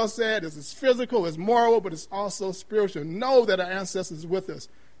Farrell said. It is physical, it's moral, but it's also spiritual. Know that our ancestors are with us.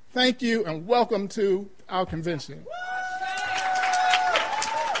 Thank you, and welcome to our convention.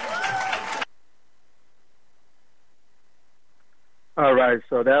 All right,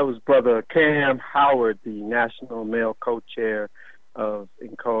 so that was Brother Cam Howard, the National Male Co-Chair of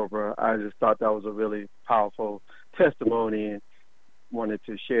NCOBRA. I just thought that was a really powerful testimony and wanted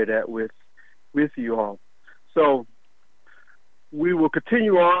to share that with you all. So we will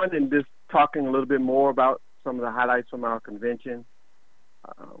continue on and just talking a little bit more about some of the highlights from our convention.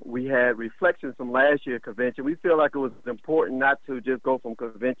 We had reflections from last year's convention. We feel like it was important not to just go from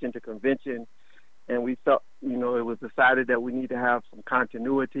convention to convention, and we felt, it was decided that we need to have some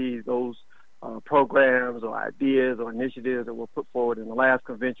continuity. Those programs or ideas or initiatives that were put forward in the last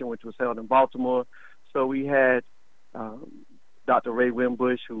convention, which was held in Baltimore. So we had Dr. Ray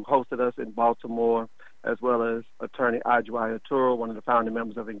Wimbush, who hosted us in Baltimore, as well as Attorney Ajwai Aturo, one of the founding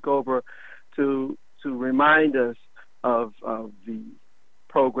members of NCOBRA, to remind us of the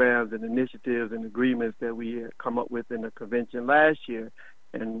programs and initiatives and agreements that we had come up with in the convention last year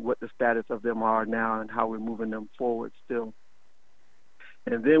and what the status of them are now and how we're moving them forward still.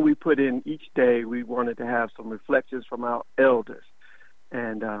 And then we put in each day, we wanted to have some reflections from our elders.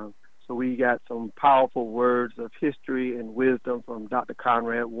 And so we got some powerful words of history and wisdom from Dr.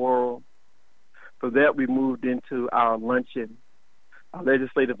 Conrad Worrell. For that, we moved into our luncheon, our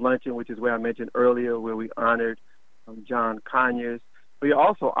legislative luncheon, which is where I mentioned earlier, where we honored John Conyers. We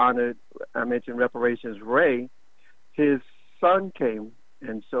also honored, I mentioned Reparations Ray. His son came,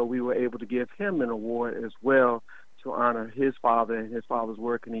 and so we were able to give him an award as well to honor his father and his father's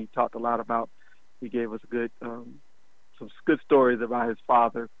work, and he talked a lot about he gave us some good stories about his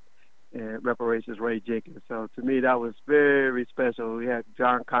father and Reparations Ray Jenkins. So to me, that was very special. We had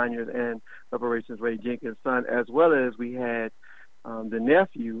John Conyers and Reparations Ray Jenkins' son, as well as we had the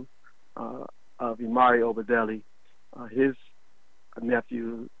nephew of Imari Obadeli, his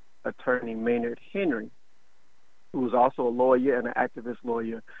nephew, attorney Maynard Henry, who was also a lawyer and an activist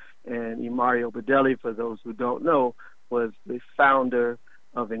lawyer. And Imari Obadeli, for those who don't know, was the founder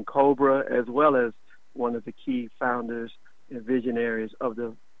of NCOBRA, as well as one of the key founders and visionaries of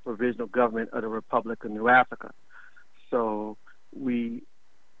the Provisional Government of the Republic of New Africa. So we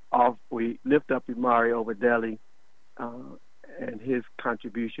lift up Imari Obadeli and his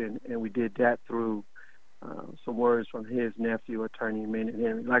contribution, and we did that through some words from his nephew, attorney Maynard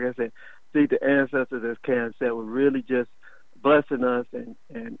Henry. Like I said, see, the ancestors, as Cam said, were really just blessing us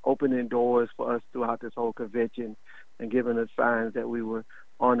and opening doors for us throughout this whole convention and giving us signs that we were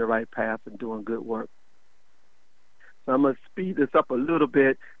on the right path and doing good work. So I'm going to speed this up a little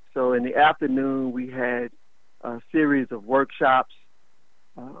bit. So in the afternoon, we had a series of workshops.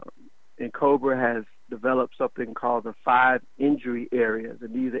 And COBRA has developed something called the 5 injury areas.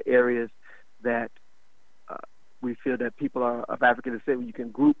 And these are areas that we feel that people of African descent, you can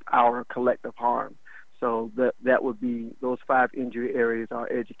group our collective harm. So that would be, those 5 injury areas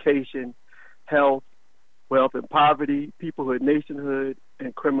are education, health, wealth and poverty, peoplehood, nationhood,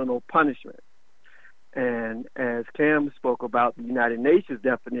 and criminal punishment. And as Cam spoke about the United Nations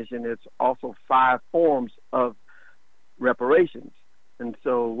definition, it's also 5 forms of reparations. And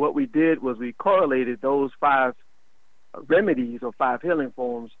so what we did was we correlated those 5 remedies or 5 healing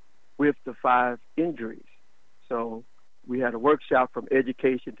forms with the 5 injuries. So we had a workshop from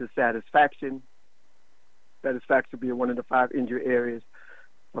education to satisfaction, satisfaction being one of the 5 injury areas,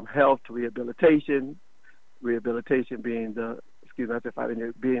 from health to rehabilitation, rehabilitation being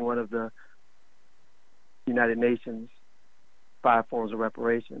being one of the United Nations 5 forms of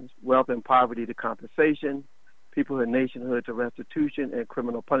reparations, wealth and poverty to compensation, peoplehood and nationhood to restitution, and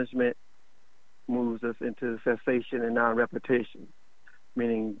criminal punishment moves us into cessation and non-repetition,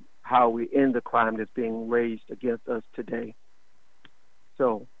 meaning how we end the crime that's being waged against us today.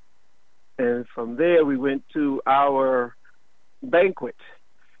 So, and from there we went to our banquet,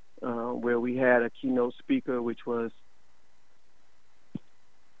 where we had a keynote speaker, which was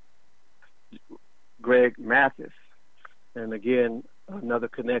Greg Mathis. And again, another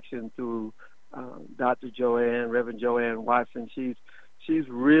connection through Dr. Reverend Joanne Watson. She's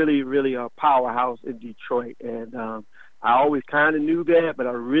really, really a powerhouse in Detroit. And I always kind of knew that, but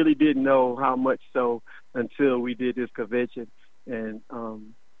I really didn't know how much so until we did this convention and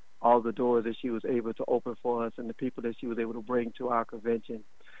all the doors that she was able to open for us and the people that she was able to bring to our convention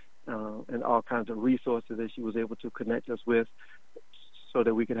and all kinds of resources that she was able to connect us with so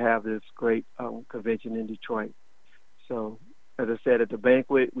that we could have this great convention in Detroit. So, as I said, at the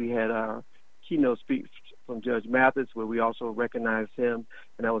banquet, we had our keynote speech from Judge Mathis, where we also recognized him,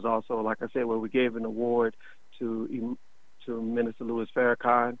 and that was also, like I said, where we gave an award to Minister Louis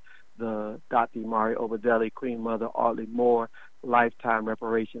Farrakhan, the Dr. Imari Obadeli, Queen Mother Audley Moore Lifetime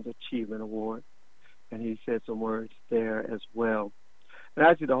Reparations Achievement Award, and he said some words there as well. And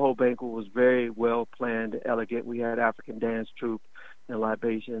actually, the whole banquet was very well planned and elegant. We had African dance troupe and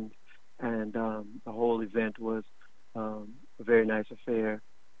libations, and the whole event was a very nice affair.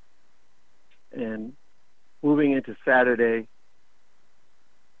 And moving into Saturday,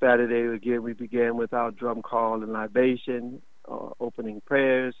 again, we began with our drum call and libation, opening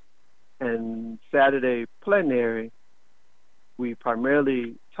prayers. And Saturday plenary, we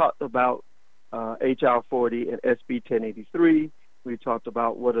primarily talked about HR 40 and SB 1083. We talked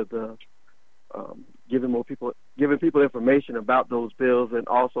about what are the giving people information about those bills, and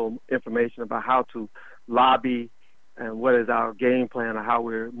also information about how to lobby and what is our game plan or how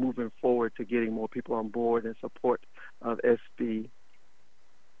we're moving forward to getting more people on board in support of SB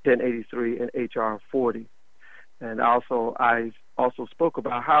 1083 and HR 40. And also, I also spoke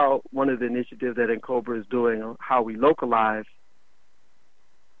about how one of the initiatives that NCOBRA is doing on how we localize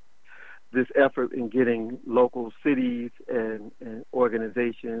this effort in getting local cities and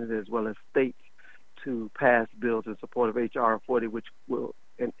organizations as well as states to pass bills in support of HR 40, which will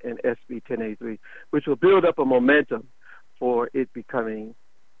and SB 1083, which will build up a momentum for it becoming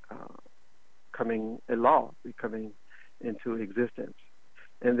a law, becoming into existence.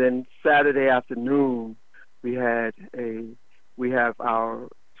 And then Saturday afternoon, we have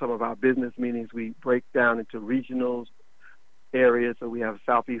some of our business meetings. We break down into regional areas. So we have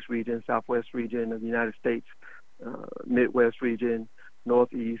Southeast region, Southwest region of the United States, Midwest region,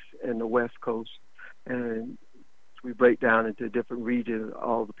 Northeast, and the West Coast. And we break down into different regions,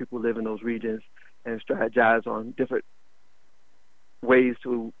 all the people who live in those regions, and strategize on different ways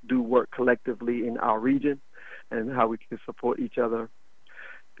to do work collectively in our region and how we can support each other.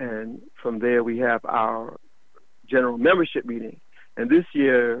 And from there, we have our general membership meeting. And this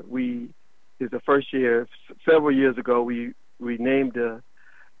year is the first year. Several years ago, we named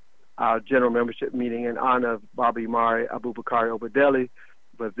our general membership meeting in honor of Baba Imari Abubakar Obadeli.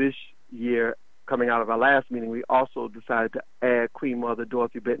 But this year, coming out of our last meeting, we also decided to add Queen Mother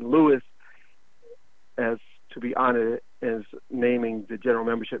Dorothy Benton Lewis as to be honored as naming the general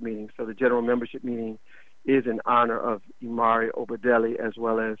membership meeting. So the general membership meeting is in honor of Imari Obadeli as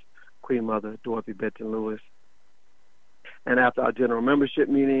well as Queen Mother Dorothy Benton Lewis. And after our general membership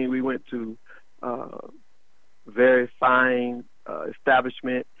meeting, we went to a very fine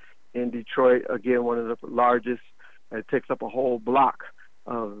establishment in Detroit, again, one of the largest. It takes up a whole block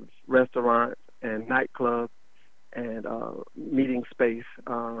of restaurants and nightclubs and meeting space.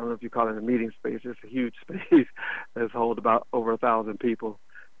 I don't know if you call it a meeting space. It's a huge space that holds about over 1,000 people.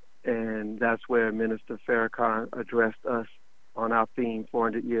 And that's where Minister Farrakhan addressed us on our theme,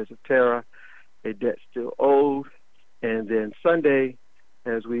 400 Years of Terror, A Debt Still Owed. And then Sunday,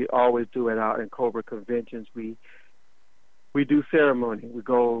 as we always do at our NCOBRA conventions, we do ceremony. We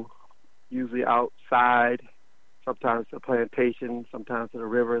go usually outside, sometimes to a plantation, sometimes to the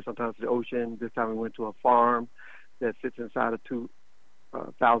river, sometimes to the ocean. This time we went to a farm that sits inside a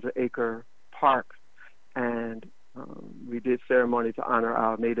 2,000-acre park. And we did ceremony to honor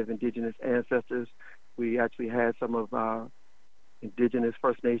our Native Indigenous ancestors. We actually had some of our Indigenous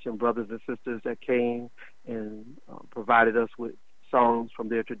First Nation brothers and sisters that came and provided us with songs from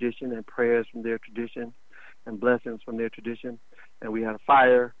their tradition and prayers from their tradition and blessings from their tradition. And we had a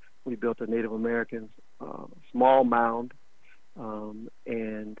fire. We built a Native American small mound,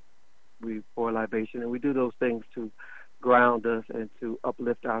 and we pour libation. And we do those things to ground us and to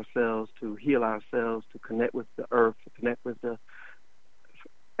uplift ourselves, to heal ourselves, to connect with the earth, to connect with the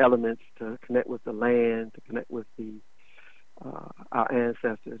elements, to connect with the land, to connect with our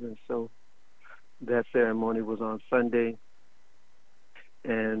ancestors. And so that ceremony was on Sunday,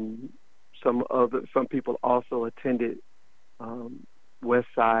 and some people also attended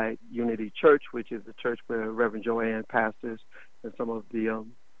Westside Unity Church, which is the church where Reverend Joanne pastors, and some of the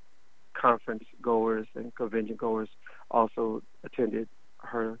conference goers and convention goers also attended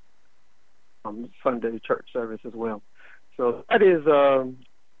her Sunday church service as well. So that is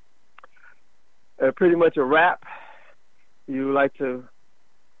pretty much a wrap. You would like to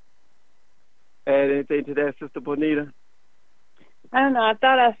add anything to that, Sister Bonita? I don't know. I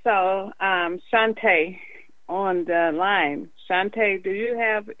thought I saw Shantae on the line. Shantae, do you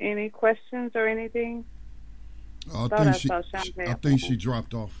have any questions or anything? I think she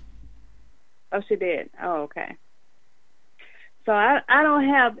dropped off. Oh, she did? Oh, okay. So I don't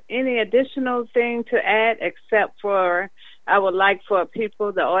have any additional thing to add except for I would like for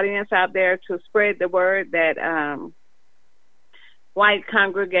people, the audience out there, to spread the word that white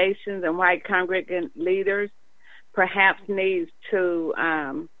congregations and white congregant leaders perhaps needs to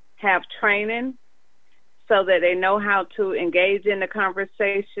have training so that they know how to engage in the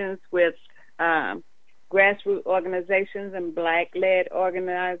conversations with grassroots organizations and Black-led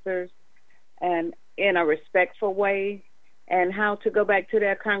organizers and in a respectful way, and how to go back to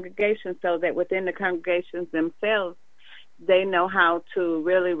their congregation so that within the congregations themselves, they know how to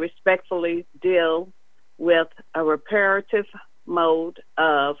really respectfully deal with a reparative mode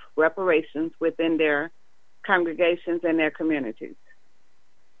of reparations within their congregations and their communities.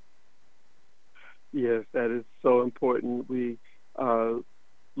 Yes, that is so important. We are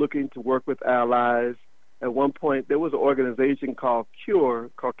looking to work with allies. At one point, there was an organization called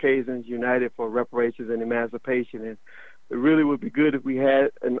CURE, Caucasians United for Reparations and Emancipation, and it really would be good if we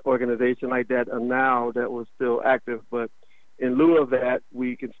had an organization like that now that was still active. But in lieu of that,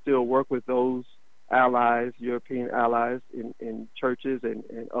 we can still work with those allies, European allies in churches and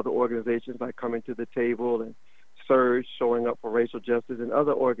other organizations like Coming to the Table and Surge, Showing Up for Racial Justice, and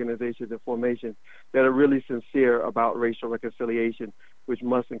other organizations and formations that are really sincere about racial reconciliation, which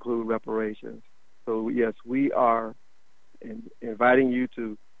must include reparations. So, yes, we are inviting you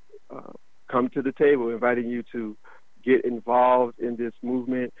to come to the table, inviting you to get involved in this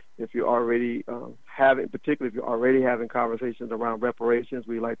movement. If you're already particularly if you're already having conversations around reparations,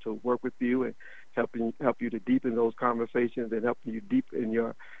 we like to work with you and help you to deepen those conversations and help you deepen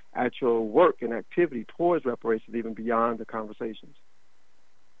your actual work and activity towards reparations, even beyond the conversations.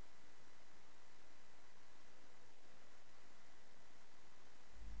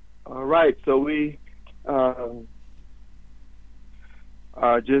 All right, so we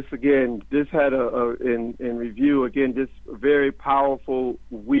just again, this had in review again, just a very powerful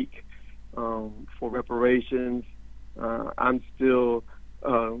week for reparations. I'm still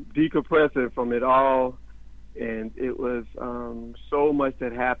decompressing from it all, and it was so much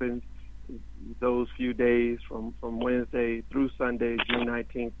that happened those few days from Wednesday through Sunday, June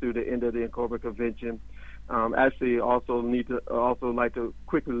 19th, through the end of the Incorporated Convention. Actually, also like to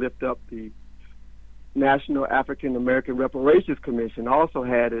quickly lift up the National African American Reparations Commission. Also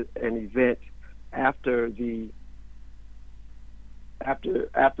had an event after the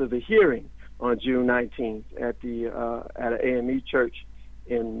hearing on June 19th at an AME church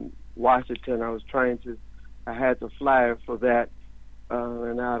in Washington. I had the flyer for that,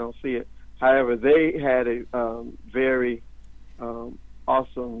 and now I don't see it. However, they had a very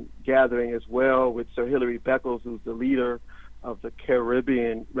awesome gathering as well with Sir Hilary Beckles, who's the leader of the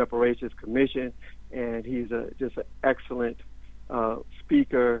Caribbean Reparations Commission, and he's just an excellent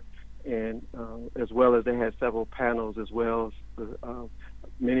speaker, and as well as they had several panels as well.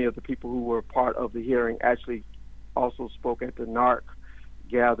 Many of the people who were part of the hearing actually also spoke at the NARC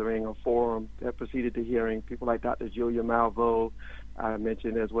gathering or forum that preceded the hearing. People like Dr. Julia Malveaux, I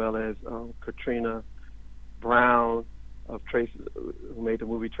mentioned, as well as Katrina Brown, who made the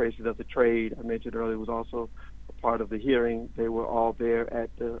movie Traces of the Trade. I mentioned earlier was also a part of the hearing. They were all there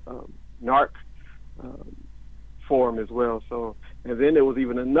at the NARC forum as well. So, and then there was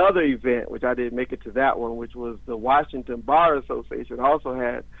even another event, which I didn't make it to that one, which was the Washington Bar Association also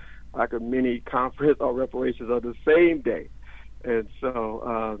had like a mini conference on reparations on the same day. And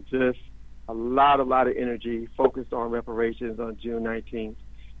so just a lot of energy focused on reparations on June 19th.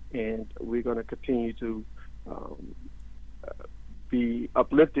 And we're going to continue to be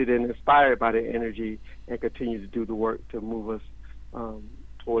uplifted and inspired by the energy and continue to do the work to move us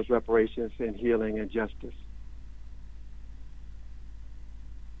towards reparations and healing and justice.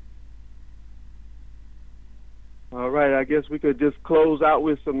 All right, I guess we could just close out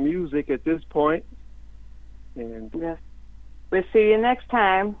with some music at this point. And yes. We'll see you next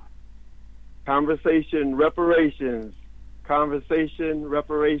time. Conversation, reparations. Conversation,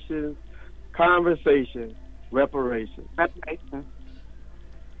 reparations. Conversation, reparations. Reparations.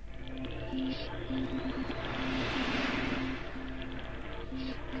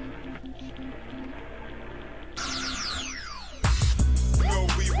 No,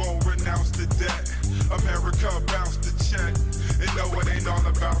 we won't renounce the debt. America bounced the check. And no, it ain't all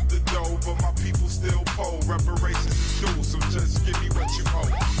about the dough, but my people still poor. Reparations is due, so just give me what you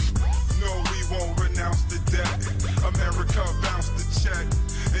owe. No, we won't renounce the debt. America bounced the check.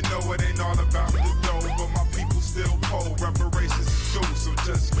 And no, it ain't all about the dough, but my people still poor. Reparations is due, so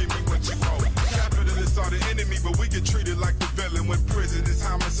just give me what you owe. Capitalists are the enemy, but we get treated like the villain. When prison is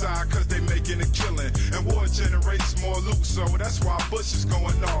homicide, cause they making a killing. And war generates more loot, so that's why Bush is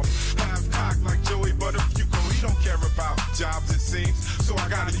going off. Half cocked like Joey Butterfugo, he don't care about jobs, it seems. So I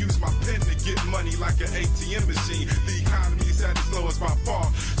gotta use my pen to get money like an ATM machine. The economy is at its lowest by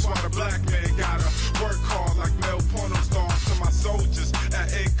far, so the black man gotta work hard like male porno stars. To my soldiers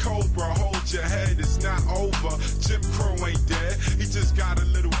at Ed Cobra, hold your head, it's not over. Jim Crow ain't dead, he just got a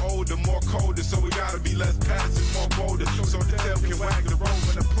little older, more colder, so we gotta be less passive, more bolder. So the tail can wag the road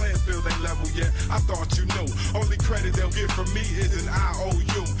when the playing field ain't level yet. I thought you knew, only credit they'll get from me is an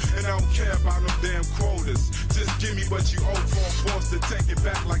IOU. And I don't care about no damn quotas, just give me what you owe for a force to take it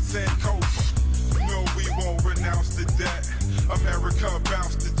back like Sankofa. No, we won't renounce the debt. America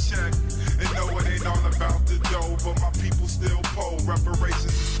bounced the check.